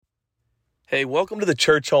Hey, welcome to the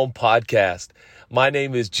Church Home Podcast. My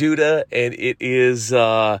name is Judah, and it is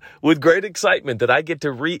with great excitement that I get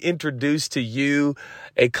to reintroduce to you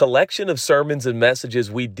a collection of sermons and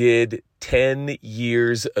messages we did 10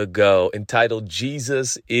 years ago entitled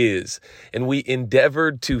Jesus Is. And we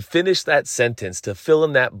endeavored to finish that sentence, to fill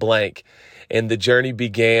in that blank. And the journey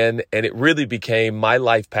began, and it really became my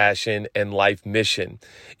life passion and life mission.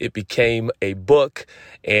 It became a book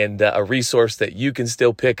and a resource that you can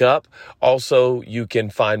still pick up. Also, you can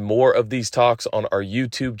find more of these talks on our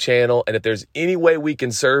YouTube channel. And if there's any way we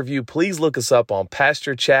can serve you, please look us up on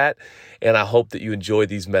Pastor Chat. And I hope that you enjoy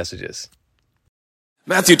these messages.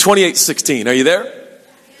 Matthew 28:16. Are you there?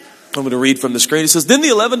 I'm going to read from the screen. It says, "Then the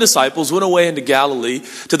 11 disciples went away into Galilee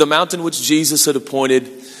to the mountain which Jesus had appointed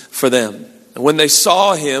for them. And when they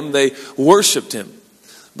saw him, they worshiped him,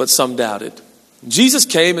 but some doubted. Jesus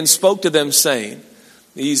came and spoke to them, saying,"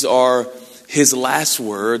 these are his last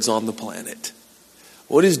words on the planet.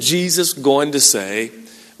 What is Jesus going to say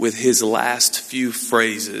with his last few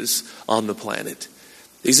phrases on the planet?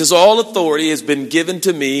 He says, "All authority has been given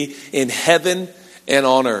to me in heaven and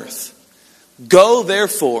on earth. Go,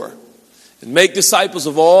 therefore, and make disciples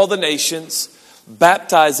of all the nations,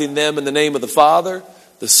 baptizing them in the name of the Father,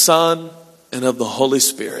 the Son, and of the Holy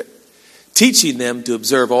Spirit, teaching them to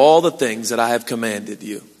observe all the things that I have commanded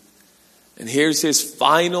you." And here's his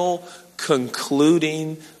final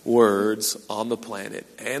concluding words on the planet.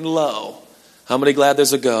 "And lo," how many glad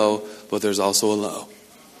there's a go, but there's also a lo?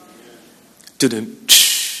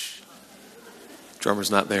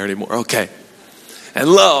 Drummer's not there anymore. Okay. "And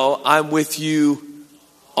lo, I'm with you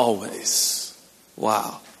always."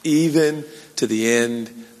 Wow. Even to the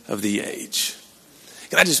end of the age.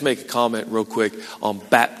 Can I just make a comment real quick on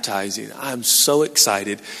baptizing? I'm so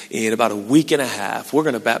excited. In about a week and a half, we're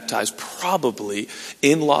going to baptize probably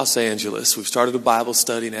in Los Angeles. We've started a Bible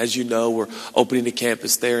study, and as you know, we're opening a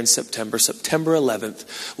campus there in September. September 11th,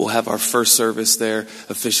 we'll have our first service there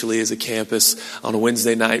officially as a campus on a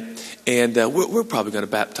Wednesday night. And we're probably going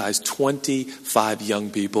to baptize 25 young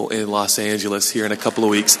people in Los Angeles here in a couple of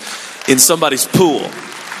weeks in somebody's pool.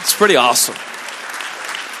 It's pretty awesome.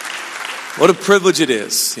 What a privilege it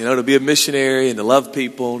is, to be a missionary and to love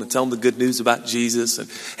people and to tell them the good news about Jesus. And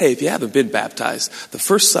hey, if you haven't been baptized, the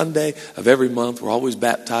first Sunday of every month, we're always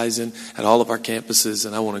baptizing at all of our campuses,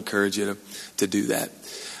 and I want to encourage you to do that.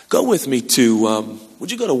 Go with me to,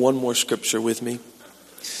 would you go to one more scripture with me?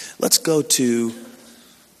 Let's go to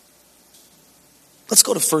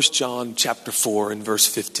 1 John chapter 4 and verse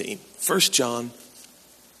 15. 1 John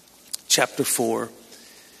chapter 4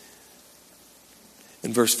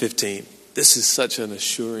 and verse 15. This is such an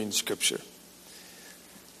assuring scripture.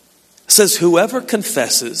 It says, "Whoever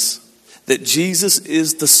confesses that Jesus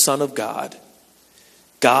is the Son of God,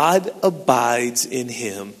 God abides in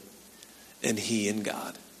him, and he in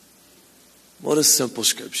God." What a simple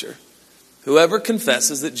scripture. Whoever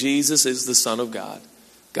confesses that Jesus is the Son of God,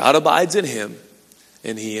 God abides in him,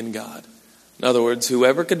 and he in God. In other words,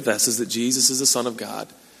 whoever confesses that Jesus is the Son of God,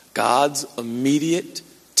 God's immediate,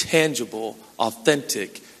 tangible,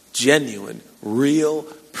 authentic, genuine, real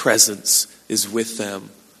presence is with them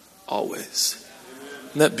always.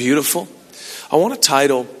 Isn't that beautiful? I want to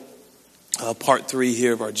title part 3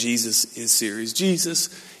 here of our Jesus Is series, "Jesus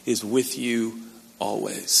is with you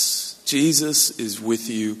always." Jesus is with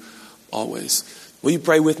you always. Will you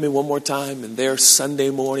pray with me one more time? And there Sunday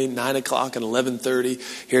morning, 9 o'clock and 11:30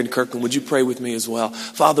 here in Kirkland, would you pray with me as well?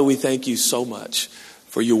 Father, we thank you so much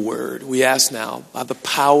for your word. We ask now, by the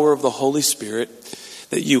power of the Holy Spirit,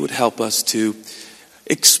 that you would help us to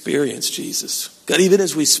experience Jesus. God, even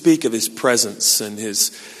as we speak of his presence and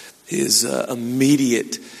his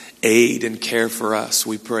immediate aid and care for us,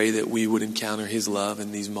 we pray that we would encounter his love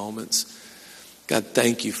in these moments. God,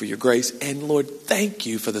 thank you for your grace. And Lord, thank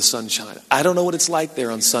you for the sunshine. I don't know what it's like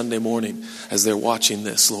there on Sunday morning as they're watching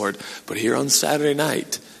this, Lord, but here on Saturday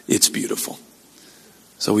night, it's beautiful.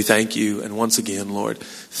 So we thank you. And once again, Lord,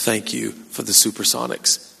 thank you for the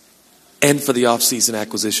Supersonics and for the off-season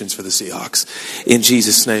acquisitions for the Seahawks. In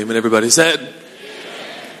Jesus' name. And everybody said,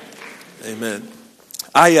 Amen.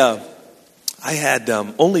 I had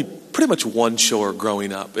only pretty much one chore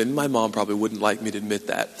growing up, and my mom probably wouldn't like me to admit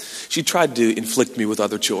that. She tried to inflict me with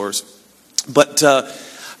other chores, but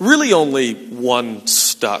really only one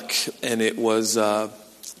stuck, and it was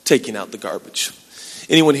taking out the garbage.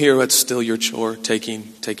 Anyone here that's still your chore,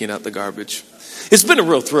 taking out the garbage? It's been a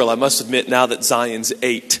real thrill, I must admit, now that Zion's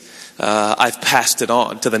 8. I've passed it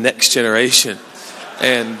on to the next generation.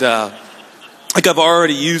 And like I've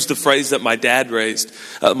already used the phrase that my dad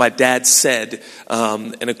said.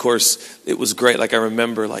 And of course, it was great. Like I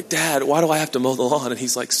remember, like, "Dad, why do I have to mow the lawn?" And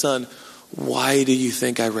he's like, "Son, why do you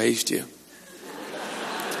think I raised you?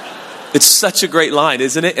 It's such a great line,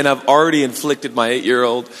 isn't it? And I've already inflicted my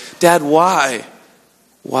 8-year-old. Dad, why?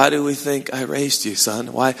 Why do we think I raised you, son?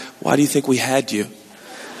 Why do you think we had you?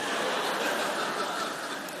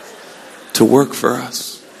 To work for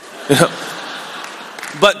us. You know?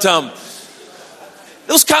 But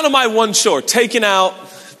it was kind of my one chore, taking out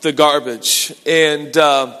the garbage. And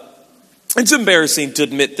it's embarrassing to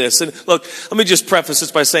admit this. And look, let me just preface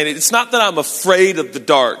this by saying it's not that I'm afraid of the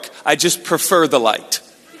dark. I just prefer the light.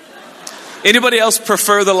 Anybody else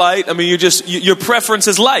prefer the light? I mean, your preference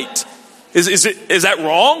is light. Is that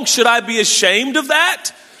wrong? Should I be ashamed of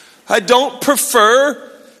that? I don't prefer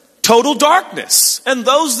total darkness. And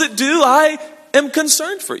those that do, I am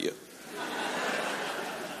concerned for you.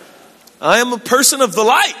 I am a person of the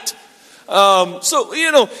light.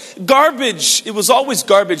 So, garbage, it was always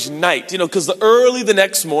garbage night, because early the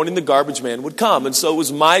next morning the garbage man would come. And so it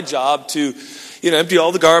was my job to, empty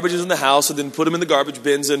all the garbages in the house and then put them in the garbage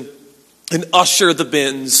bins and usher the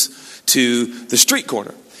bins to the street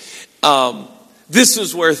corner. This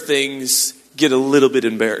is where things get a little bit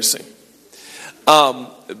embarrassing.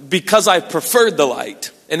 Because I preferred the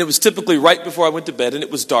light, and it was typically right before I went to bed, and it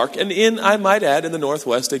was dark. And I might add, in the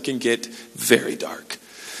Northwest, it can get very dark.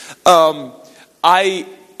 I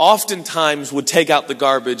oftentimes would take out the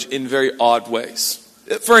garbage in very odd ways.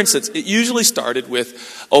 For instance, it usually started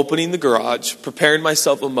with opening the garage, preparing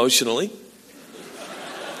myself emotionally.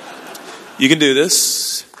 You can do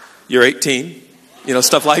this. You're 18.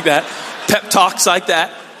 Stuff like that. Pep talks like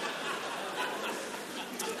that.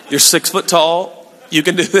 You're 6 foot tall. You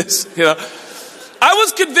can do this. I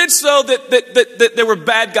was convinced, though, that there were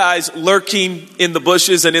bad guys lurking in the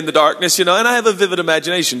bushes and in the darkness, and I have a vivid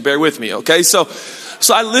imagination. Bear with me, okay? So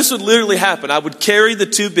this would literally happen. I would carry the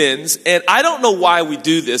 2 bins, and I don't know why we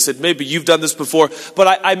do this, and maybe you've done this before,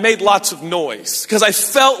 but I made lots of noise because I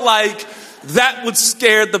felt like that would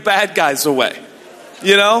scare the bad guys away,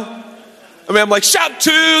 I'm like, shout to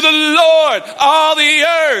the Lord, all the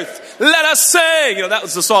earth, let us sing. That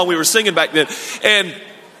was the song we were singing back then. And,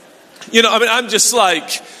 I'm just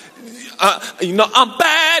like, I'm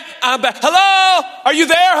bad. Hello? Are you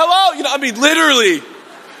there? Hello? Literally,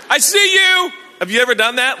 I see you. Have you ever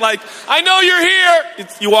done that? Like, I know you're here.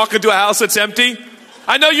 You walk into a house that's empty.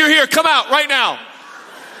 I know you're here. Come out right now.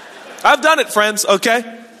 I've done it, friends,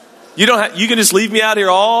 okay? You can just leave me out here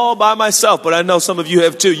all by myself, but I know some of you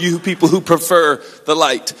have too, you people who prefer the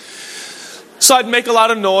light. So I'd make a lot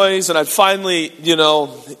of noise, and I'd finally,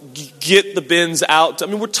 get the bins out.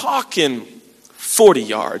 We're talking 40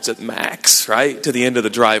 yards at max, right, to the end of the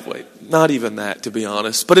driveway. Not even that, to be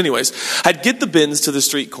honest. But anyways, I'd get the bins to the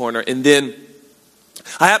street corner, and then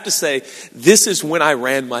I have to say, this is when I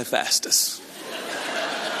ran my fastest.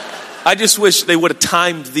 I just wish they would have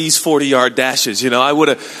timed these 40-yard dashes. I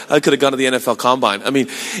could have gone to the NFL Combine.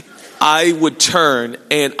 I would turn,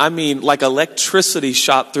 and like electricity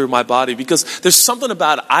shot through my body, because there's something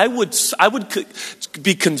about it. I would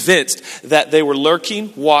be convinced that they were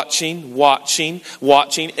lurking, watching,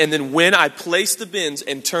 and then when I placed the bins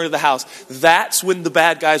and turned to the house, that's when the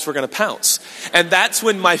bad guys were going to pounce. And that's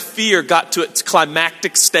when my fear got to its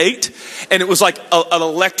climactic state, and it was like an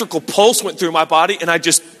electrical pulse went through my body, and I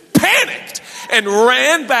just panicked and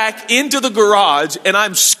ran back into the garage, and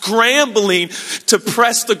I'm scrambling to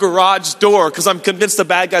press the garage door because I'm convinced the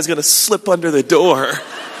bad guy's going to slip under the door.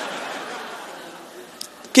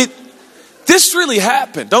 This really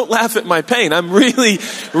happened. Don't laugh at my pain. I'm really,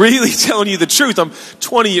 really telling you the truth. I'm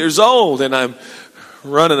 20 years old, and I'm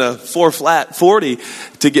running a 4-flat 40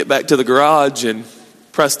 to get back to the garage and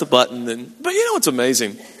press the button. But what's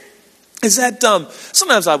amazing is that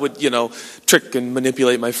sometimes I would, trick and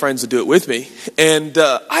manipulate my friends to do it with me. And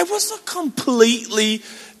I was a completely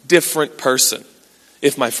different person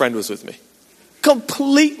if my friend was with me.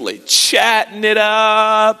 Completely chatting it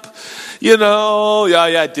up.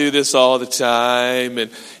 I do this all the time.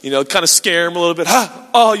 And, kind of scare him a little bit.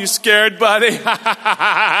 Oh, you scared, buddy?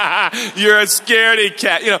 You're a scaredy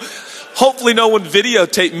cat. Hopefully no one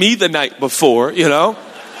videotaped me the night before,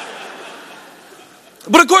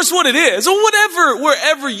 But of course what it is,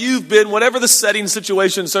 wherever you've been, whatever the setting,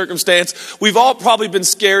 situation, circumstance, we've all probably been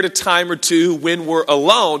scared a time or two when we're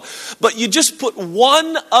alone. But you just put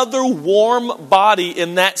one other warm body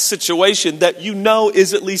in that situation that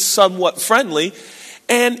is at least somewhat friendly,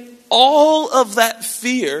 and all of that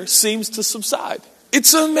fear seems to subside.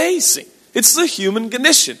 It's amazing. It's the human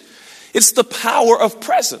condition. It's the power of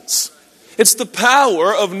presence. It's the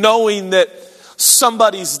power of knowing that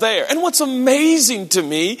somebody's there. And what's amazing to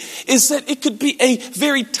me is that it could be a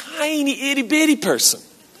very tiny itty bitty person.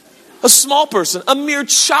 a small person, a mere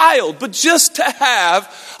child, but just to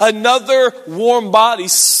have another warm body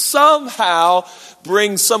somehow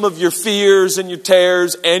brings some of your fears and your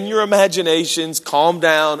terrors and your imaginations calm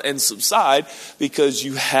down and subside, because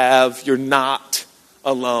you're not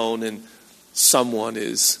alone and someone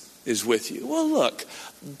is with you. Well, look,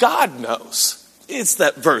 God knows. It's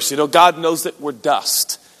that verse, God knows that we're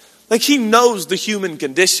dust. Like, he knows the human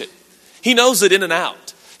condition. He knows it in and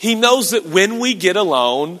out. He knows that when we get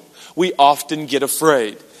alone, we often get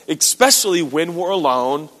afraid, especially when we're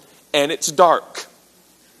alone and it's dark.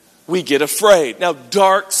 We get afraid. Now,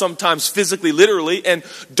 dark sometimes physically, literally, and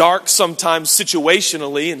dark sometimes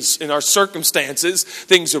situationally in our circumstances.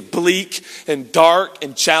 Things are bleak and dark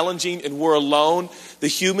and challenging, and we're alone. The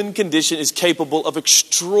human condition is capable of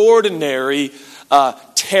extraordinary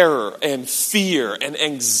terror and fear and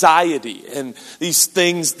anxiety and these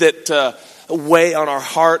things that weigh on our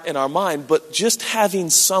heart and our mind. But just having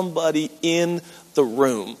somebody in the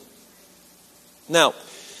room. Now,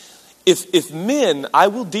 if men, I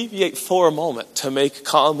will deviate for a moment to make a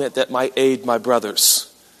comment that might aid my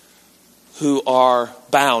brothers who are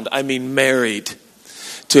bound, married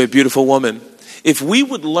to a beautiful woman. If we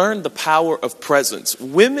would learn the power of presence,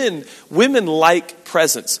 women like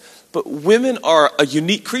presence, but women are a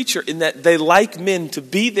unique creature in that they like men to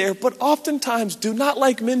be there, but oftentimes do not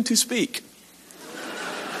like men to speak.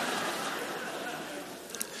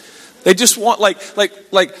 They just want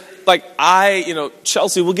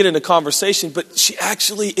Chelsea, we'll get into conversation, but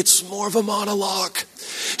it's more of a monologue.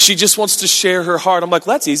 She just wants to share her heart. I'm like,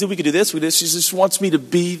 well, that's easy. We could do this. She just wants me to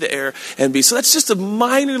be there and be. So that's just a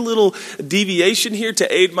minor little deviation here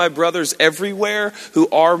to aid my brothers everywhere who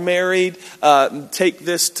are married. Take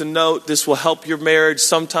this to note. This will help your marriage.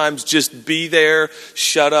 Sometimes just be there,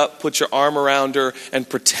 shut up, put your arm around her, and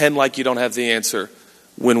pretend like you don't have the answer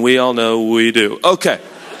when we all know we do. Okay.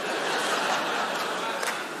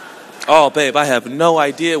 Oh, babe, I have no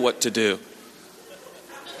idea what to do.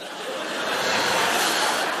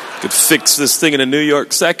 Could fix this thing in a New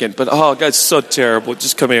York second, but oh, God, it's so terrible.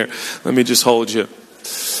 Just come here. Let me just hold you.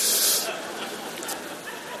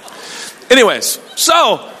 Anyways,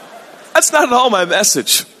 so that's not at all my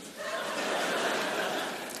message.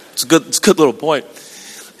 It's a good little point.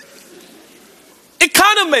 It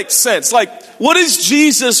kind of makes sense. Like, what is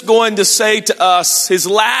Jesus going to say to us, his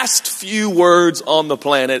last few words on the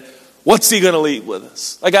planet? What's he going to leave with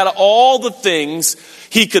us? Like, out of all the things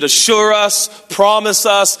he could assure us, promise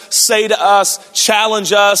us, say to us,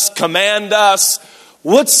 challenge us, command us,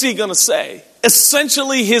 what's he going to say?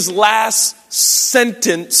 Essentially, his last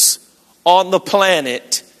sentence on the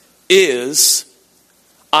planet is,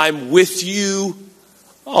 I'm with you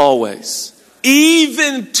always,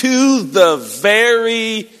 even to the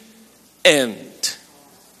very end.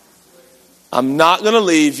 I'm not going to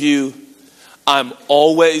leave you. I'm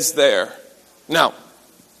always there. Now,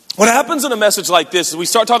 what happens in a message like this is we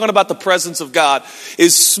start talking about the presence of God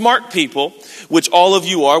is smart people, which all of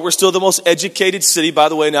you are. We're still the most educated city, by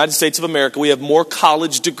the way, in the United States of America. We have more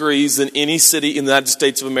college degrees than any city in the United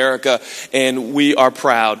States of America, and we are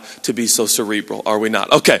proud to be so cerebral, are we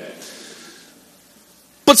not? Okay.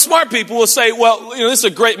 But smart people will say, well, this is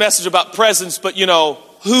a great message about presence, but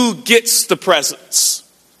who gets the presence?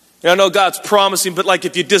 I know God's promising, but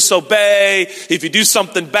if you disobey, if you do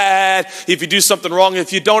something bad, if you do something wrong,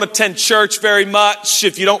 if you don't attend church very much,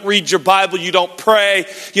 if you don't read your Bible, you don't pray,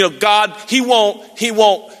 God, he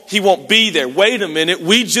won't be there. Wait a minute.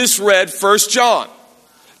 We just read 1 John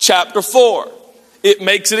chapter 4. It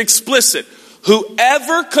makes it explicit.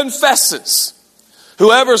 Whoever confesses,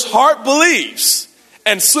 whoever's heart believes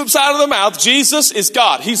and slips out of the mouth, Jesus is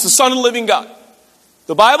God. He's the Son of the living God.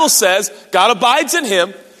 The Bible says God abides in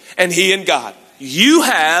him, and he in God. You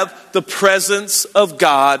have the presence of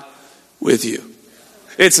God with you.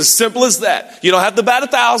 It's as simple as that. You don't have to bat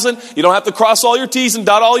 1,000. You don't have to cross all your T's and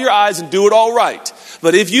dot all your I's and do it all right.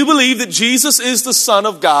 But if you believe that Jesus is the Son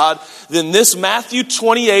of God, then this Matthew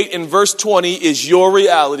 28 and verse 20 is your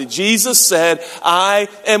reality. Jesus said, I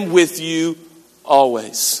am with you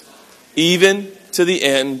always, even to the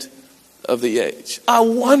end of the age. I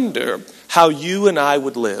wonder how you and I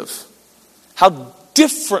would live. How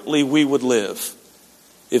differently we would live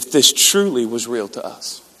if this truly was real to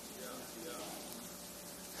us.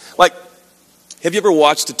 Have you ever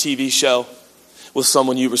watched a TV show with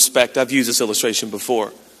someone you respect? I've used this illustration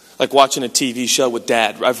before. Like watching a TV show with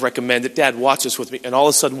Dad. I've recommended, Dad, watch this with me. And all of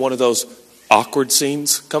a sudden one of those awkward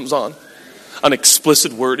scenes comes on. An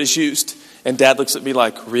explicit word is used. And Dad looks at me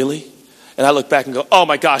like, really? And I look back and go, oh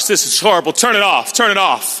my gosh, this is horrible. Turn it off. Turn it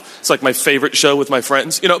off. It's like my favorite show with my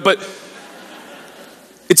friends. But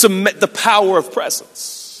it's the power of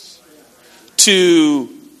presence. to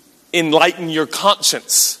enlighten your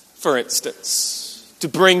conscience, for instance, to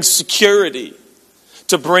bring security,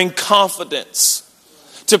 to bring confidence,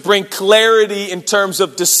 to bring clarity in terms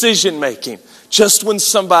of decision making, just when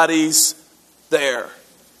somebody's there.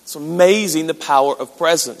 It's amazing the power of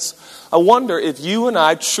presence. I wonder if you and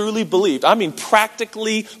I truly believed,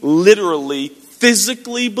 practically, literally,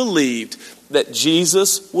 physically believed that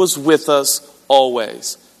Jesus was with us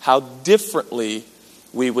always, how differently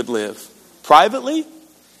we would live, privately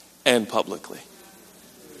and publicly.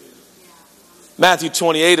 Matthew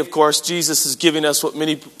 28, of course, Jesus is giving us what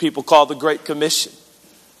many people call the Great Commission.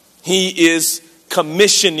 He is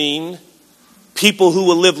commissioning people who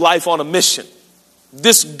will live life on a mission.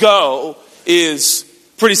 This go is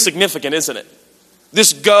pretty significant, isn't it?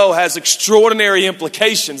 This go has extraordinary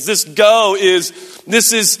implications. This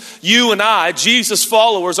is you and I, Jesus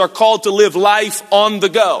followers, are called to live life on the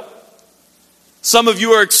go. Some of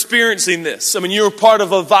you are experiencing this. You're part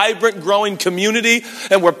of a vibrant, growing community,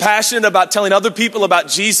 and we're passionate about telling other people about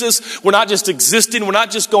Jesus. We're not just existing. We're not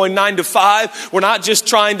just going 9 to 5. We're not just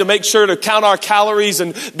trying to make sure to count our calories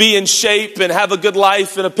and be in shape and have a good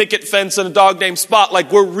life and a picket fence and a dog named Spot.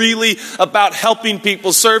 We're really about helping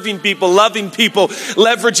people, serving people, loving people,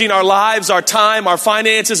 leveraging our lives, our time, our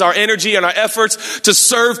finances, our energy, and our efforts to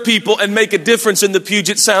serve people and make a difference in the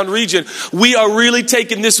Puget Sound region. We are really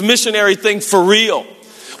taking this missionary thing for real.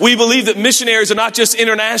 We believe that missionaries are not just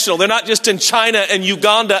international. They're not just in China and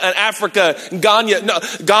Uganda and Africa and Ghana.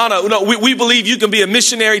 No, we believe you can be a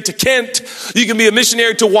missionary to Kent. You can be a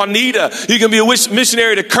missionary to Juanita. You can be a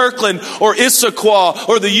missionary to Kirkland or Issaquah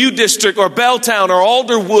or the U District or Belltown or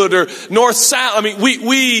Alderwood or North South.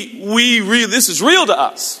 This is real to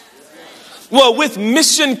us. Well, with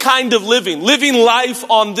mission kind of living life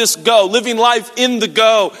on this go, living life in the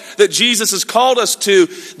go that Jesus has called us to,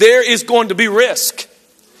 there is going to be risk.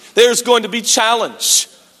 There's going to be challenge.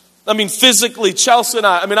 Physically, Chelsea and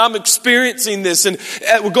I'm experiencing this, and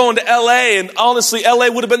we're going to LA, and honestly, LA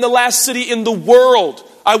would have been the last city in the world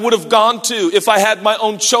I would have gone to if I had my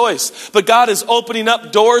own choice. But God is opening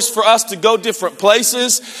up doors for us to go different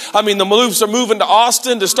places. The Maloofs are moving to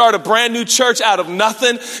Austin to start a brand new church out of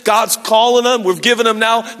nothing. God's calling them. We've given them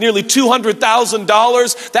now nearly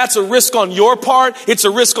 $200,000. That's a risk on your part. It's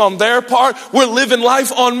a risk on their part. We're living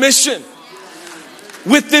life on mission.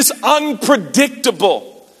 With this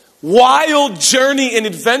unpredictable, wild journey and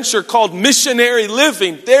adventure called missionary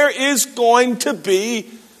living, there is going to be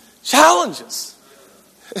challenges.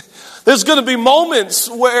 There's going to be moments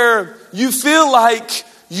where you feel like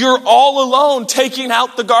you're all alone taking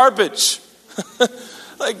out the garbage.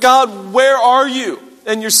 God, where are you?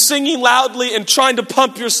 And you're singing loudly and trying to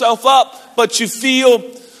pump yourself up, but you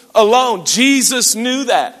feel alone. Jesus knew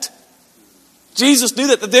that. Jesus knew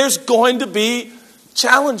that there's going to be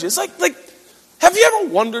challenges. Have you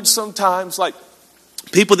ever wondered sometimes,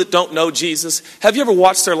 people that don't know Jesus, have you ever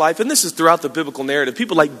watched their life? And this is throughout the biblical narrative.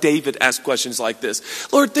 People like David ask questions like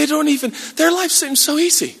this. Lord, their life seems so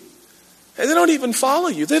easy. And they don't even follow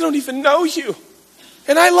you. They don't even know you.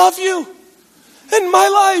 And I love you. And my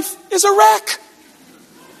life is a wreck.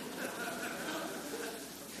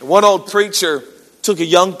 And one old preacher took a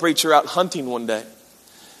young preacher out hunting one day.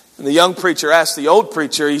 And the young preacher asked the old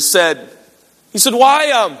preacher, he said,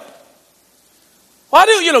 why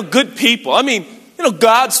do, good people,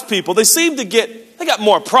 God's people, they got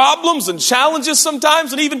more problems and challenges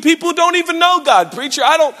sometimes, and even people who don't even know God. Preacher,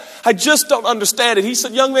 I just don't understand it. He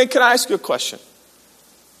said, young man, can I ask you a question?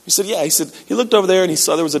 He said, yeah. He said, he looked over there and he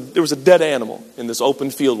saw there was a dead animal in this open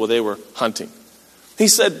field where they were hunting. He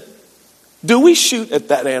said, do we shoot at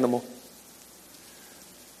that animal?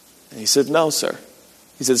 And he said, no, sir.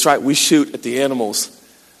 He said, that's right, we shoot at the animals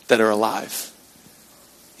that are alive.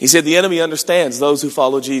 He said, the enemy understands those who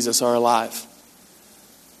follow Jesus are alive.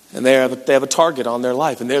 And they have a target on their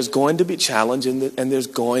life. And there's going to be challenge and there's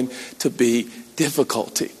going to be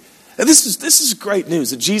difficulty. And this is great news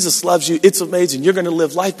that Jesus loves you. It's amazing. You're going to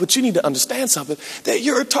live life, but you need to understand something, that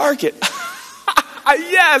you're a target.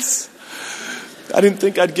 Yes. I didn't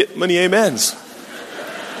think I'd get many amens.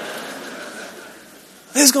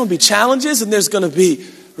 There's going to be challenges and there's going to be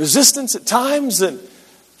resistance at times. And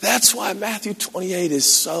that's why Matthew 28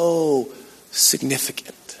 is so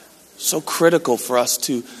significant, so critical for us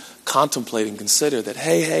to contemplate and consider that,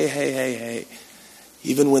 hey,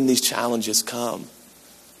 even when these challenges come,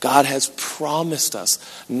 God has promised us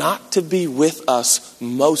not to be with us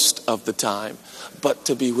most of the time, but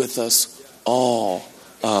to be with us all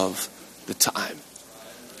of the time.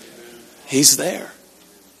 He's there.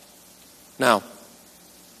 Now,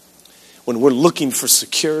 when we're looking for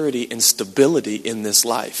security and stability in this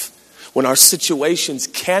life, When our situations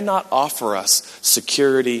cannot offer us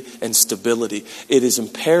security and stability, it is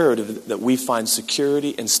imperative that we find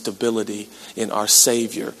security and stability in our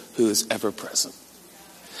Savior who is ever present.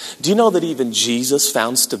 Do you know that even Jesus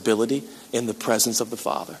found stability in the presence of the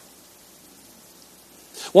Father?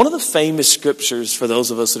 One of the famous scriptures for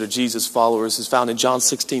those of us that are Jesus followers is found in John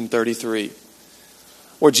 16:33.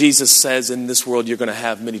 Where Jesus says, in this world you're going to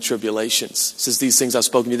have many tribulations. He says, these things I've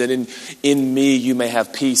spoken to you, that in me you may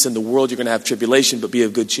have peace. In the world you're going to have tribulation, but be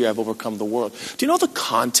of good cheer, I've overcome the world. Do you know the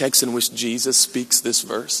context in which Jesus speaks this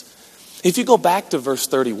verse? If you go back to verse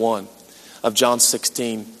 31 of John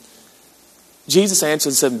 16, Jesus answered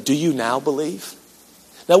and said, do you now believe?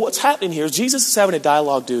 Now what's happening here is Jesus is having a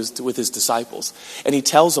dialogue with his disciples. And he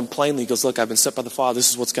tells them plainly, he goes, look, I've been sent by the Father. This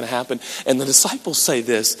is what's going to happen. And the disciples say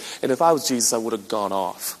this. And if I was Jesus, I would have gone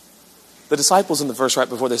off. The disciples in the verse right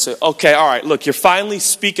before, they say, okay, all right, look, you're finally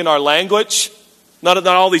speaking our language. Not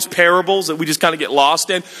all these parables that we just kind of get lost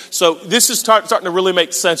in. So this is starting to really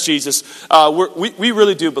make sense, Jesus. We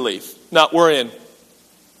really do believe. Now, we're in.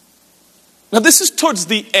 Now, this is towards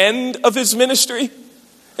the end of his ministry.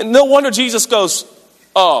 And no wonder Jesus goes,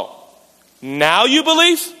 oh, now you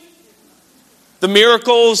believe? The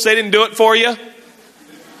miracles, they didn't do it for you?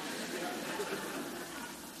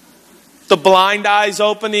 The blind eyes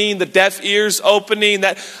opening, the deaf ears opening,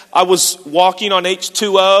 that I was walking on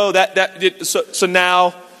H2O, so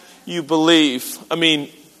now you believe. I mean,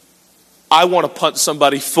 I want to punch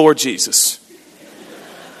somebody for Jesus.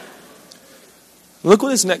 Look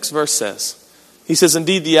what his next verse says. He says,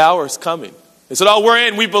 indeed, the hour is coming. They said, oh, we're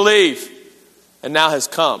in, we believe. And now has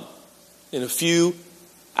come. In a few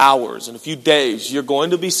hours, in a few days, you're going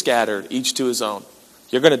to be scattered, each to his own.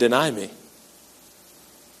 You're going to deny me.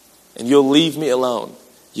 And you'll leave me alone.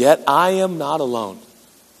 Yet I am not alone,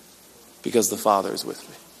 because the Father is with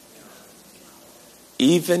me.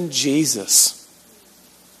 Even Jesus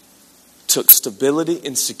took stability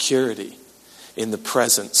and security in the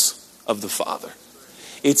presence of the Father.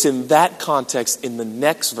 It's in that context, in the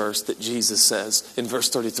next verse, that Jesus says, in verse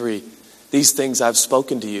 33, these things I've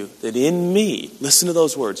spoken to you, that in me, listen to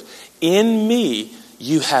those words, in me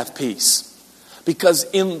you have peace. Because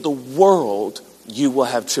in the world you will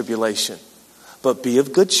have tribulation. But be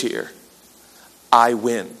of good cheer. I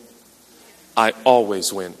win. I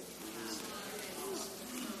always win.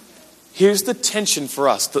 Here's the tension for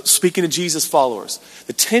us, speaking to Jesus followers.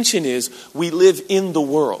 The tension is we live in the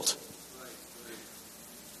world.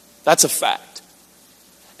 That's a fact.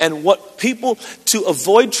 And what people, to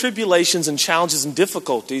avoid tribulations and challenges and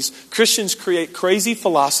difficulties, Christians create crazy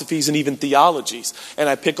philosophies and even theologies. And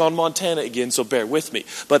I pick on Montana again, so bear with me.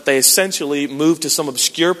 But they essentially move to some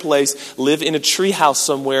obscure place, live in a treehouse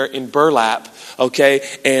somewhere in burlap, okay?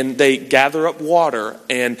 And they gather up water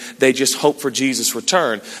and they just hope for Jesus'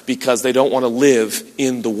 return because they don't want to live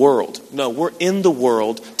in the world. No, we're in the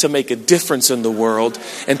world to make a difference in the world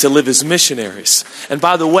and to live as missionaries. And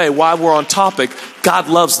by the way, while we're on topic, God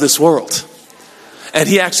loves this world. And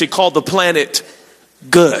he actually called the planet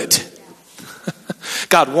good.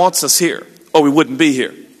 God wants us here, or we wouldn't be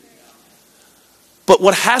here. But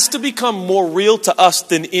what has to become more real to us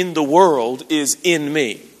than in the world is in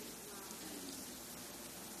me.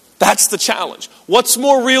 That's the challenge. What's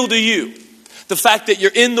more real to you? The fact that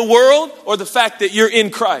you're in the world or the fact that you're in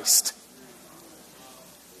Christ?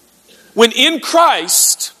 When in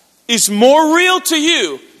Christ is more real to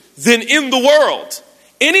you than in the world,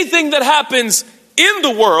 anything that happens in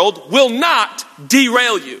the world will not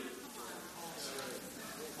derail you.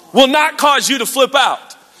 Will not cause you to flip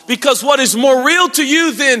out. Because what is more real to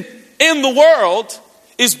you than in the world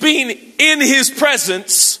is being in his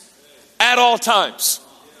presence at all times.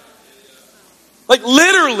 Like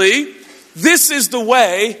literally, this is the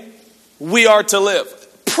way we are to live.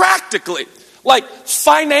 Practically, like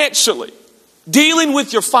financially, dealing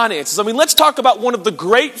with your finances. I mean, let's talk about one of the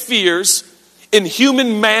great fears in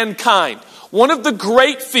human mankind. One of the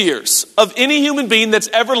great fears of any human being that's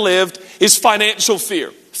ever lived is financial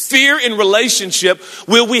fear. Fear in relationship.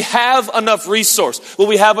 Will we have enough resource? Will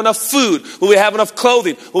we have enough food? Will we have enough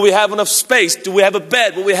clothing? Will we have enough space? Do we have a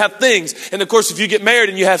bed? Will we have things? And of course, if you get married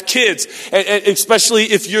and you have kids, and especially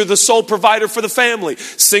if you're the sole provider for the family,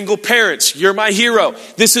 single parents, you're my hero.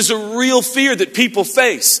 This is a real fear that people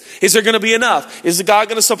face. Is there going to be enough? Is God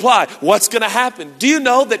going to supply? What's going to happen? Do you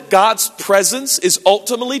know that God's presence is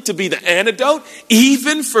ultimately to be the antidote,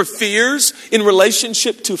 even for fears in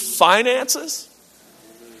relationship to finances?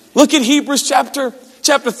 Look at Hebrews chapter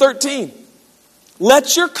 13.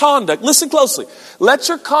 Let your conduct, listen closely, let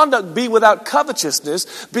your conduct be without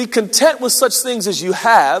covetousness. Be content with such things as you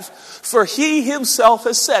have, for he himself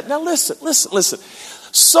has said. Now listen.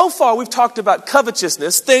 So far, we've talked about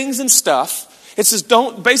covetousness, things and stuff. It says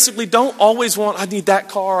don't always want, I need that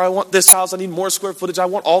car, I want this house, I need more square footage, I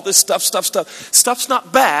want all this stuff. Stuff's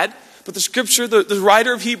not bad, but the scripture, the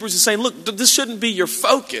writer of Hebrews is saying, look, this shouldn't be your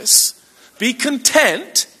focus. Be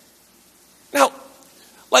content. Now,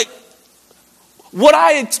 like, what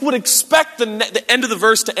I would expect the end of the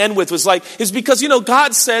verse to end with is because,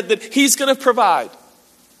 God said that he's going to provide.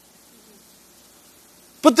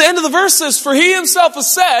 But the end of the verse says, for he himself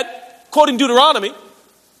has said, quoting Deuteronomy,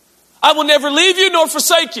 I will never leave you nor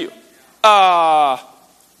forsake you.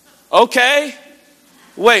 Okay.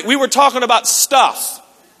 Wait, we were talking about stuff.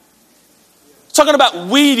 Talking about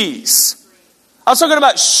Wheaties. I was talking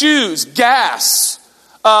about shoes, gas,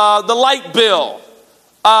 the light bill.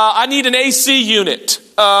 I need an AC unit.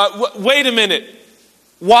 Wait a minute.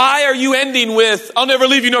 Why are you ending with, I'll never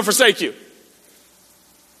leave you nor forsake you?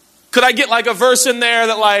 Could I get like a verse in there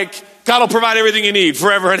that God will provide everything you need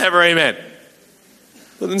forever and ever, amen?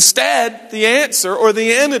 But instead, the answer or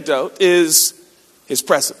the antidote is his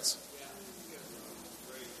presence.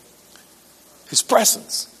 His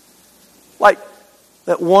presence.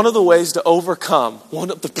 That one of the ways to overcome, one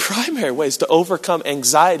of the primary ways to overcome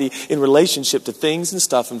anxiety in relationship to things and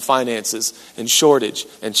stuff and finances and shortage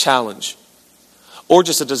and challenge, or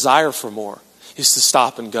just a desire for more, is to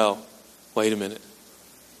stop and go, wait a minute.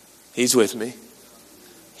 He's with me.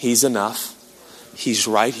 He's enough. He's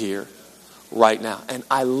right here, right now. And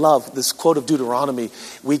I love this quote of Deuteronomy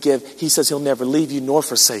he says he'll never leave you nor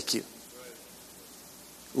forsake you.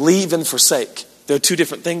 Leave and forsake. There are two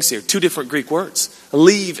different things here, two different Greek words.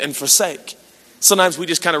 Leave and forsake. Sometimes we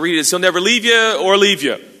just kind of read it as he'll never leave you or leave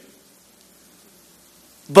you.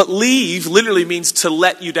 But leave literally means to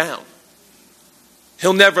let you down.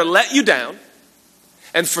 He'll never let you down.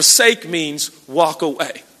 And forsake means walk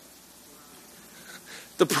away.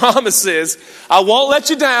 The promise is, I won't let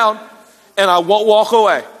you down and I won't walk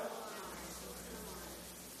away.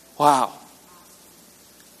 Wow.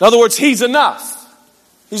 In other words, he's enough.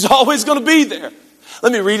 He's always going to be there.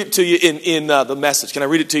 Let me read it to you in the Message. Can I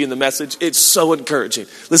read it to you in the Message? It's so encouraging.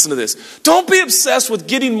 Listen to this. Don't be obsessed with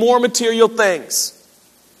getting more material things.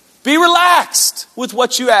 Be relaxed with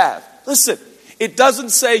what you have. Listen, it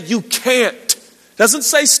doesn't say you can't. It doesn't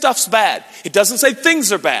say stuff's bad. It doesn't say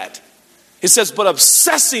things are bad. It says, but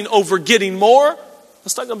obsessing over getting more,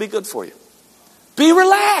 that's not going to be good for you. Be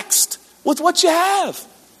relaxed with what you have.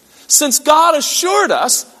 Since God assured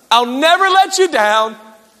us, I'll never let you down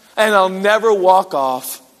and I'll never walk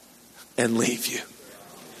off and leave you.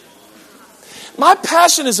 My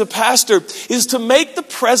passion as a pastor is to make the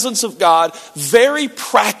presence of God very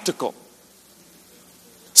practical.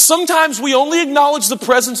 Sometimes we only acknowledge the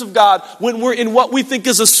presence of God when we're in what we think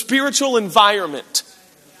is a spiritual environment.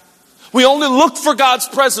 We only look for God's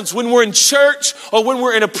presence when we're in church or when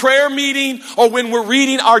we're in a prayer meeting or when we're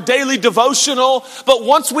reading our daily devotional. But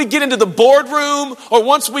once we get into the boardroom or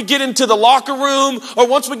once we get into the locker room or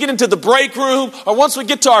once we get into the break room or once we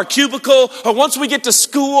get to our cubicle or once we get to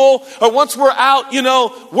school or once we're out,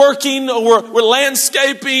 working or we're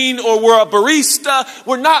landscaping or we're a barista,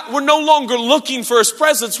 we're no longer looking for his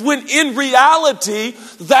presence when in reality,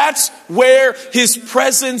 that's where his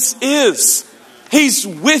presence is. He's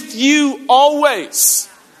with you always.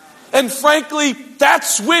 And frankly,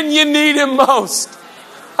 that's when you need him most.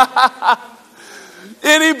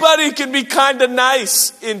 Anybody can be kind of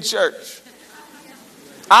nice in church.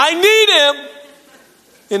 I need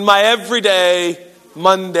him in my everyday,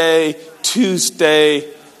 Monday,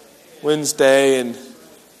 Tuesday, Wednesday, and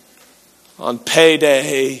on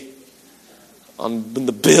payday, when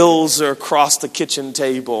the bills are across the kitchen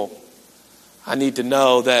table. I need to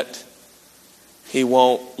know that he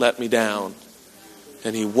won't let me down,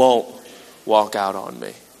 and he won't walk out on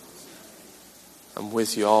me. I'm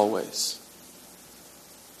with you always.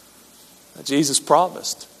 Now, Jesus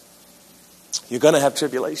promised, you're going to have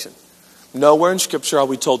tribulation. Nowhere in Scripture are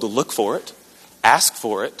we told to look for it, ask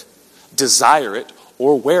for it, desire it,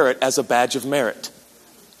 or wear it as a badge of merit.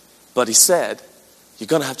 But he said, you're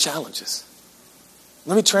going to have challenges.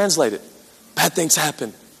 Let me translate it. Bad things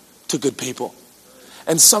happen to good people.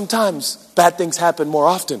 And sometimes bad things happen more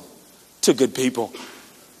often to good people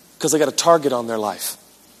because they got a target on their life.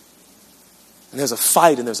 And there's a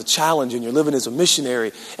fight and there's a challenge and you're living as a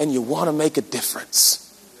missionary and you want to make a difference.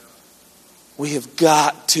 We have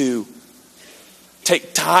got to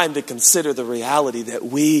take time to consider the reality that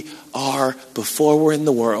we are, before we're in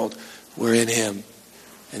the world, we're in him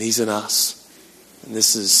and he's in us. And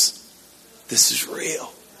this is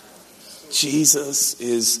real. Jesus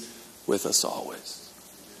is with us always.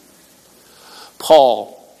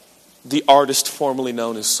 Paul, the artist formerly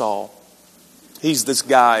known as Saul, He's this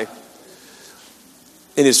guy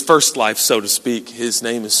in his first life, so to speak. His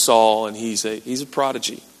name is Saul, and he's a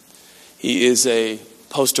prodigy. He is a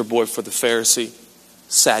poster boy for the Pharisee,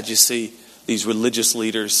 Sadducee, these religious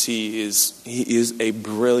leaders. He is a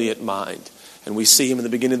brilliant mind. And we see him in the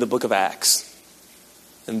beginning of the book of Acts.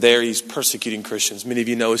 And there he's persecuting Christians. Many of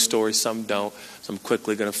you know his story, some don't. So I'm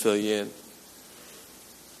quickly going to fill you in.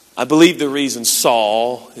 I believe the reason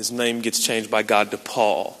Saul, his name gets changed by God to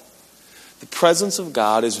Paul, the presence of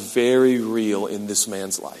God is very real in this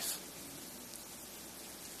man's life.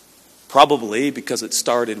 Probably because it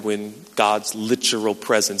started when God's literal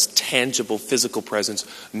presence, tangible physical presence,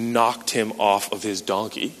 knocked him off of his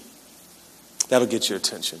donkey. That'll get your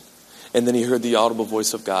attention. And then he heard the audible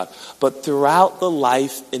voice of God. But throughout the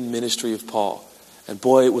life and ministry of Paul, and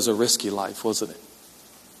boy, it was a risky life, wasn't it?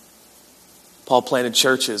 Paul planted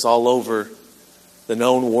churches all over the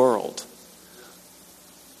known world.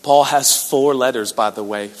 Paul has 4 letters, by the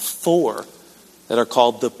way, 4 that are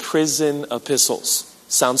called the prison epistles.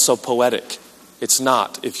 Sounds so poetic. It's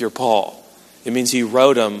not if you're Paul. It means he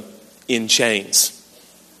wrote them in chains,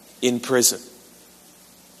 in prison.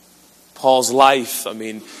 Paul's life,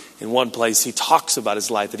 in one place he talks about his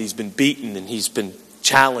life, that he's been beaten and he's been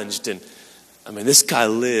challenged. And this guy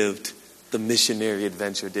lived the missionary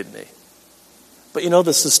adventure, didn't he? But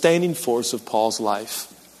the sustaining force of Paul's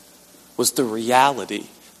life was the reality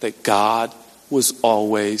that God was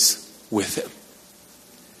always with him.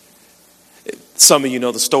 Some of you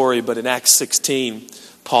know the story, but in Acts 16,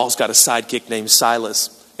 Paul's got a sidekick named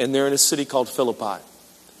Silas, and they're in a city called Philippi.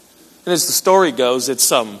 And as the story goes,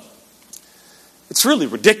 it's really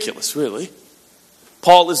ridiculous, really.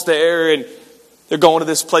 Paul is there, and they're going to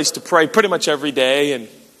this place to pray pretty much every day. And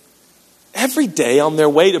every day on their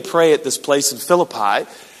way to pray at this place in Philippi,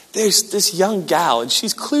 there's this young gal, and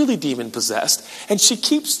she's clearly demon-possessed, and she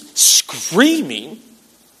keeps screaming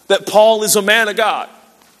that Paul is a man of God.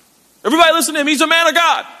 Everybody listen to him, he's a man of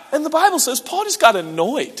God. And the Bible says Paul just got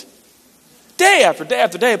annoyed. Day after day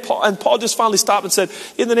after day, Paul just finally stopped and said,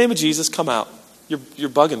 in the name of Jesus, come out. You're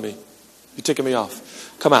bugging me. You're ticking me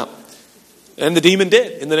off. Come out. And the demon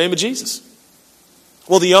did, in the name of Jesus.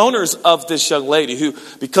 Well, the owners of this young lady, who,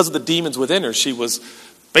 because of the demons within her, she was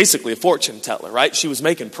basically a fortune teller, right? She was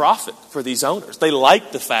making profit for these owners. They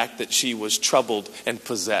liked the fact that she was troubled and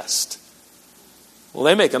possessed. Well,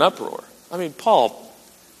 they make an uproar. Paul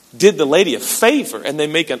did the lady a favor, and they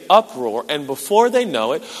make an uproar. And before they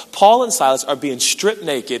know it, Paul and Silas are being stripped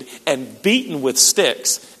naked and beaten with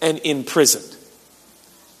sticks and imprisoned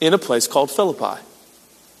in a place called Philippi.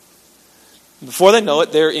 Before they know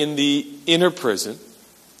it, they're in the inner prison.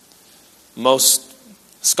 Most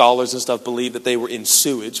scholars and stuff believe that they were in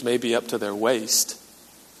sewage, maybe up to their waist,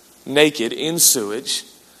 naked in sewage,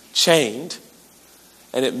 chained.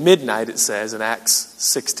 And at midnight, it says in Acts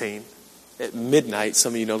 16, at midnight,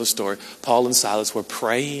 some of you know the story, Paul and Silas were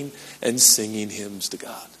praying and singing hymns to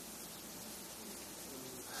God.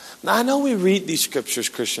 Now, I know we read these scriptures,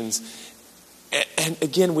 Christians, and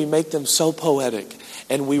again, we make them so poetic,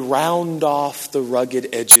 and we round off the rugged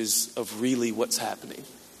edges of really what's happening.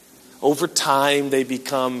 Over time, they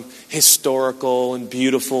become historical and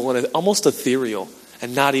beautiful and almost ethereal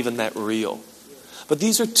and not even that real. But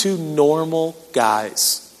these are 2 normal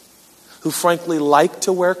guys who frankly like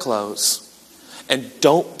to wear clothes and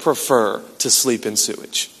don't prefer to sleep in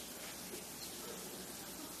sewage.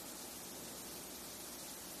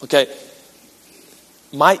 Okay,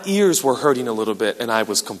 my ears were hurting a little bit and I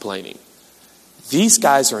was complaining. These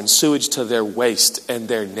guys are in sewage to their waist and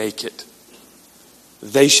they're naked.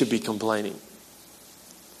 They should be complaining.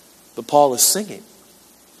 But Paul is singing.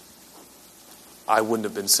 I wouldn't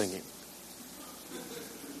have been singing.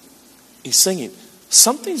 He's singing.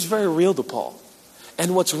 Something's very real to Paul.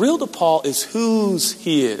 And what's real to Paul is whose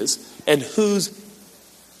he is and whose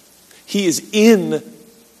he is in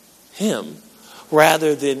him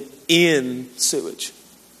rather than in sewage.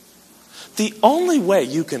 The only way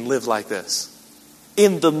you can live like this,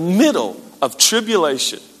 in the middle of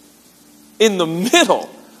tribulation, in the middle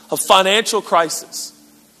of financial crisis,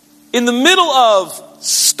 in the middle of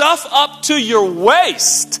stuff up to your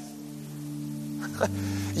waist,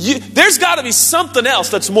 there's got to be something else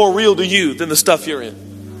that's more real to you than the stuff you're in.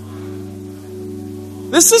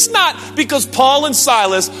 This is not because Paul and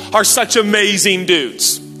Silas are such amazing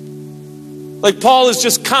dudes. Like Paul is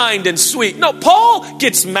just kind and sweet. No, Paul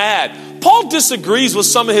gets mad. Paul disagrees with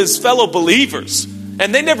some of his fellow believers,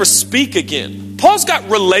 and they never speak again. Paul's got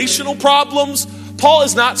relational problems. Paul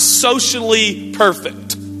is not socially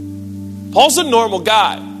perfect. Paul's a normal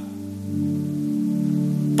guy.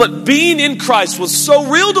 But being in Christ was so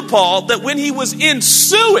real to Paul that when he was in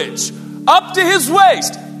sewage up to his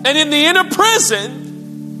waist. And in the inner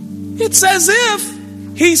prison, it's as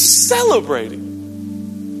if he's celebrating.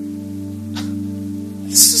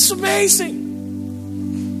 This is amazing.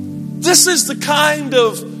 This is the kind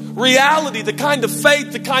of reality, the kind of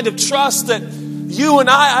faith, the kind of trust that you and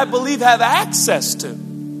I believe, have access to.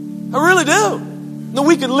 I really do. That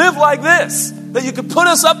we can live like this. That you can put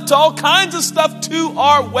us up to all kinds of stuff to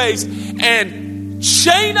our waist and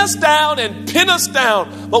chain us down and pin us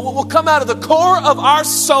down. But what will come out of the core of our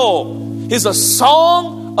soul is a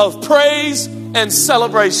song of praise and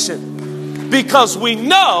celebration. Because we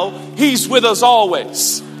know he's with us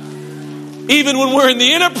always. Even when we're in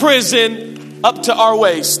the inner prison, up to our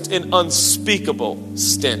waist in unspeakable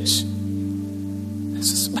stench.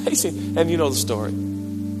 This is amazing. And you know the story.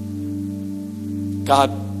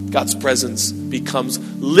 God's presence becomes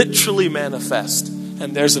literally manifest.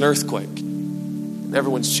 And there's an earthquake. And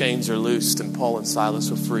everyone's chains are loosed. And Paul and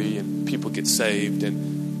Silas are free. And people get saved.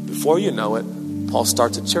 And before you know it, Paul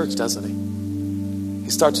starts a church, doesn't he? He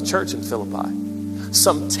starts a church in Philippi.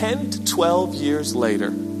 Some 10 to 12 years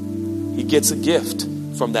later, he gets a gift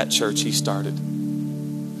from that church he started.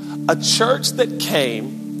 A church that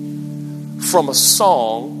came from a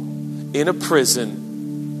song in a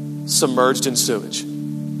prison submerged in sewage.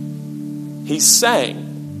 He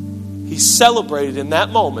sang, he celebrated in that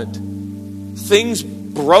moment. Things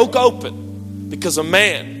broke open because a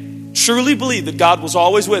man truly believed that God was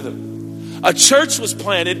always with him. A church was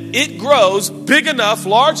planted, it grows big enough,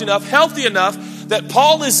 large enough, healthy enough that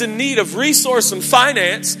Paul is in need of resource and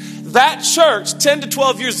finance. That church, 10 to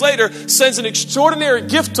 12 years later, sends an extraordinary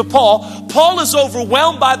gift to Paul. Paul is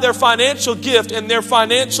overwhelmed by their financial gift and their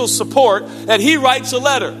financial support that he writes a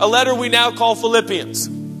letter we now call Philippians.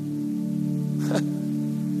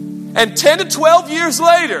 And 10 to 12 years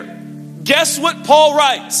later, guess what Paul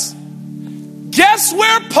writes? Guess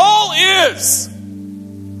where Paul is?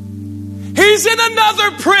 He's in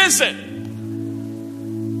another prison.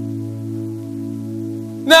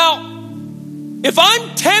 Now, if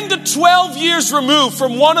I'm 10 to 12 years removed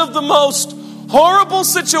from one of the most horrible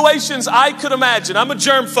situations I could imagine, I'm a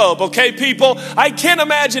germphobe, okay, people? I can't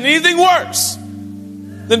imagine anything worse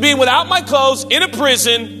than being without my clothes in a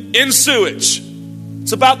prison in sewage.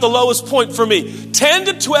 It's about the lowest point for me. 10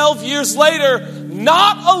 to 12 years later,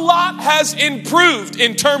 not a lot has improved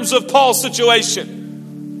in terms of Paul's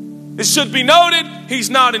situation. It should be noted, he's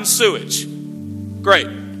not in sewage. Great.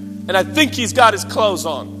 And I think he's got his clothes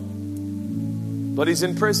on. But he's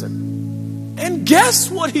in prison. And guess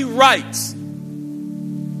what he writes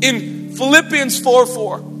in Philippians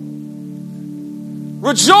 4:4?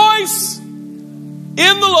 Rejoice in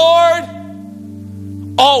the Lord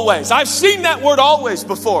always. I've seen that word always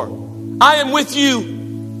before. I am with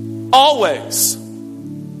you always.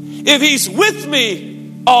 If he's with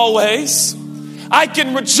me always, I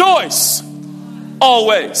can rejoice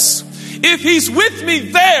always. If he's with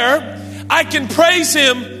me there, I can praise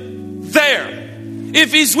him there.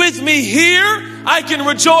 If he's with me here, I can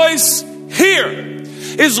rejoice here.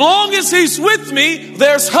 As long as he's with me,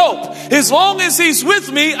 there's hope. As long as he's with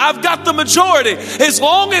me, I've got the majority. As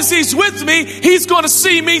long as he's with me, he's going to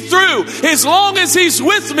see me through. As long as he's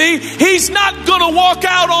with me, he's not going to walk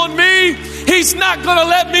out on me. He's not going to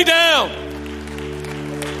let me down.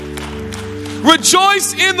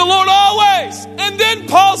 Rejoice in the Lord always. And then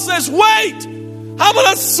Paul says, wait, I'm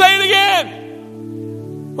going to say it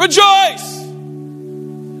again. Rejoice.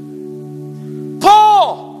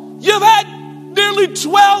 Paul, you've had nearly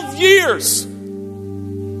 12 years.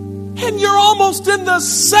 And you're almost in the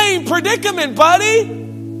same predicament, buddy.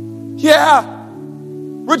 Yeah.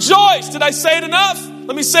 Rejoice. Did I say it enough?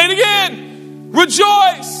 Let me say it again.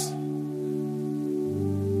 Rejoice.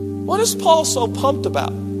 What is Paul so pumped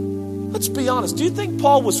about? Let's be honest. Do you think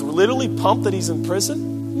Paul was literally pumped that he's in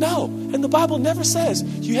prison? No. And the Bible never says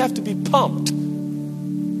you have to be pumped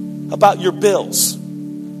about your bills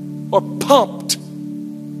or pumped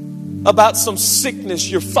about some sickness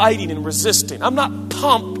you're fighting and resisting. I'm not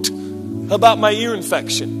pumped about my ear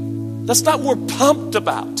infection. That's not what we're pumped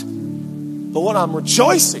about. But what I'm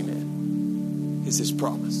rejoicing in is his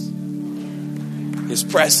promise. His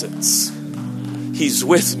presence. He's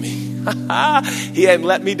with me. He hadn't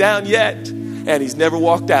let me down yet. And he's never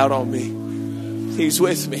walked out on me. He's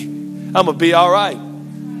with me. I'm going to be all right.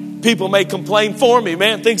 People may complain for me.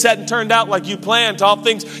 Man, things hadn't turned out like you planned. All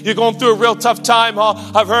things, you're going through a real tough time.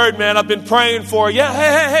 I've heard, man, I've been praying for you. Yeah,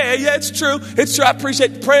 hey, yeah, it's true. It's true. I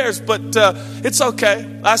appreciate the prayers, but it's okay.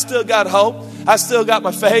 I still got hope. I still got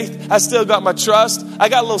my faith. I still got my trust. I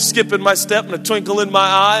got a little skip in my step and a twinkle in my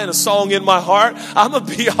eye and a song in my heart. I'm going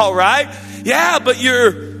to be all right. Yeah, but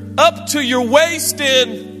you're up to your waist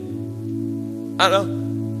in I know.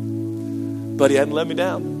 But he hadn't let me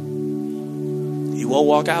down. He won't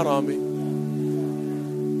walk out on me.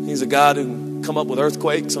 He's a God who can come up with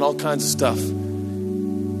earthquakes and all kinds of stuff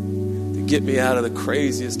to get me out of the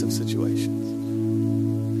craziest of situations.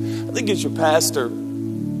 I think as your pastor,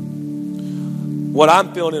 what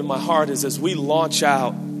I'm feeling in my heart is as we launch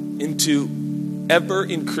out into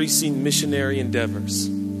ever-increasing missionary endeavors,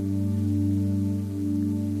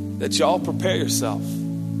 that y'all prepare yourself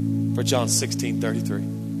for John 16:33.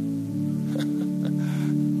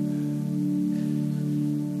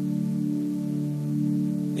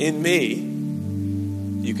 In me,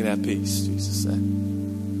 you can have peace, Jesus said.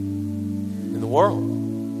 In the world,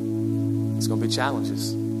 there's going to be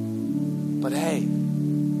challenges. But hey,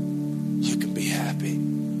 you can be happy.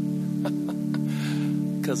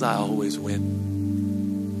 Because I always win.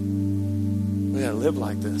 We got to live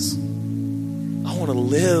like this. I want to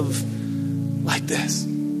live like this.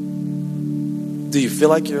 Do you feel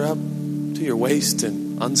like you're up to your waist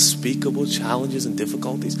in unspeakable challenges and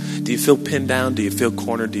difficulties? Do you feel pinned down? Do you feel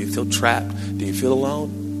cornered? Do you feel trapped? Do you feel alone?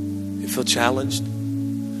 Do you feel challenged?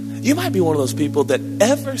 You might be one of those people that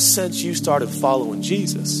ever since you started following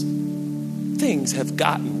Jesus, things have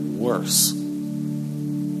gotten worse.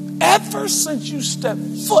 Ever since you stepped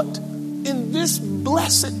foot in this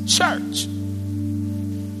blessed church,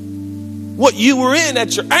 what you were in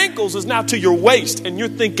at your ankles is now to your waist, and you're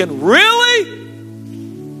thinking, really?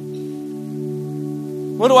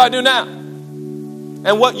 What do I do now?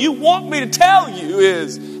 And what you want me to tell you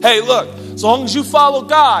is, hey, look, as long as you follow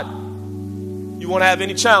God, you won't have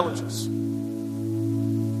any challenges.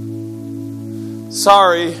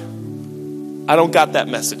 Sorry, I don't got that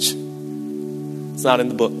message. It's not in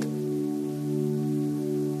the book.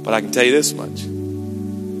 But I can tell you this much.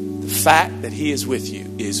 The fact that he is with you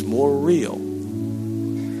is more real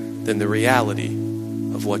than the reality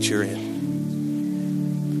of what you're in.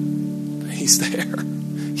 He's there.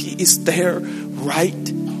 He is there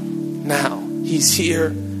right now. He's here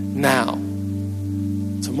now.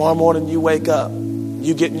 Tomorrow morning you wake up,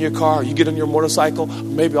 you get in your car, you get on your motorcycle, or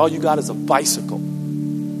maybe all you got is a bicycle.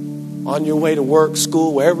 On your way to work,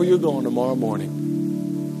 school, wherever you're going tomorrow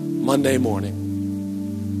morning, Monday morning,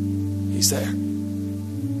 he's there.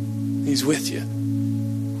 He's with you.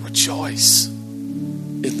 Rejoice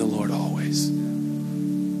in the Lord always.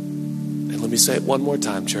 And let me say it one more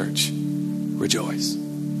time, church. Rejoice.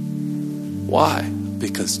 Why?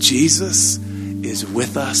 Because Jesus is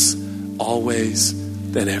with us always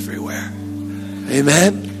and everywhere.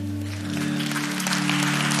 Amen.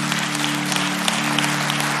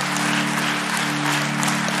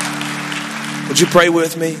 Would you pray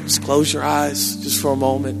with me? Just close your eyes just for a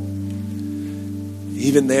moment.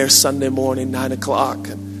 Even there Sunday morning, 9 o'clock.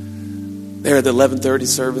 And there at the 11:30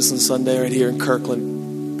 service on Sunday right here in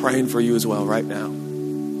Kirkland, praying for you as well right now.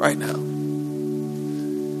 Right now.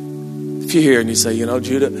 If you're here and you say, you know,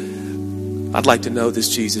 Judah, I'd like to know this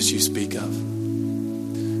Jesus you speak of.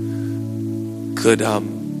 Could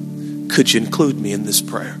you include me in this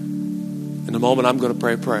prayer? In a moment, I'm going to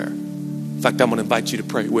pray a prayer. In fact, I'm going to invite you to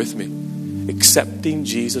pray with me. Accepting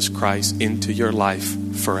Jesus Christ into your life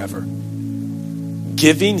forever.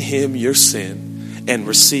 Giving him your sin and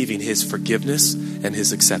receiving his forgiveness and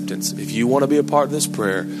his acceptance. If you want to be a part of this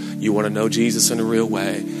prayer, you want to know Jesus in a real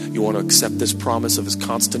way, you want to accept this promise of his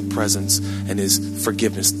constant presence and his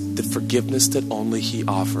forgiveness, the forgiveness that only he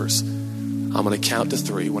offers. I'm going to count to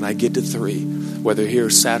 3. When I get to 3, whether here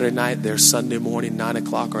Saturday night, there Sunday morning, 9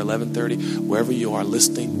 o'clock or 11:30, wherever you are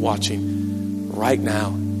listening, watching, right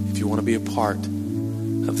now, if you want to be a part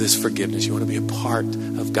of this forgiveness, you want to be a part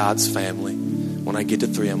of God's family, when I get to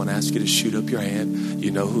 3, I'm going to ask you to shoot up your hand.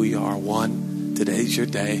 You know who you are. 1, today's your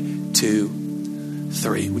day. 2,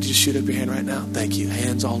 3. Would you shoot up your hand right now? Thank you.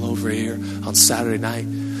 Hands all over here on Saturday night.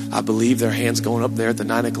 I believe there are hands going up there at the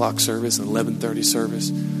 9 o'clock service and 11:30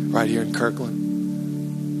 service right here in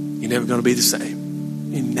Kirkland. You're never going to be the same.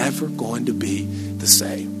 You're never going to be the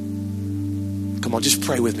same. Come on, just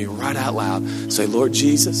pray with me right out loud. Say, Lord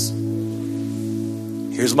Jesus,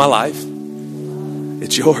 here's my life.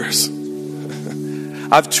 It's yours.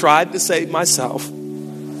 I've tried to save myself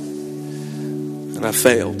and I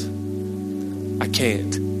failed. I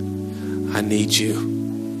can't. I need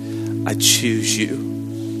you. I choose you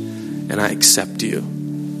and I accept you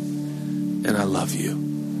and I love you.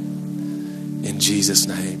 In Jesus'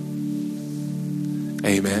 name,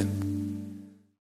 amen.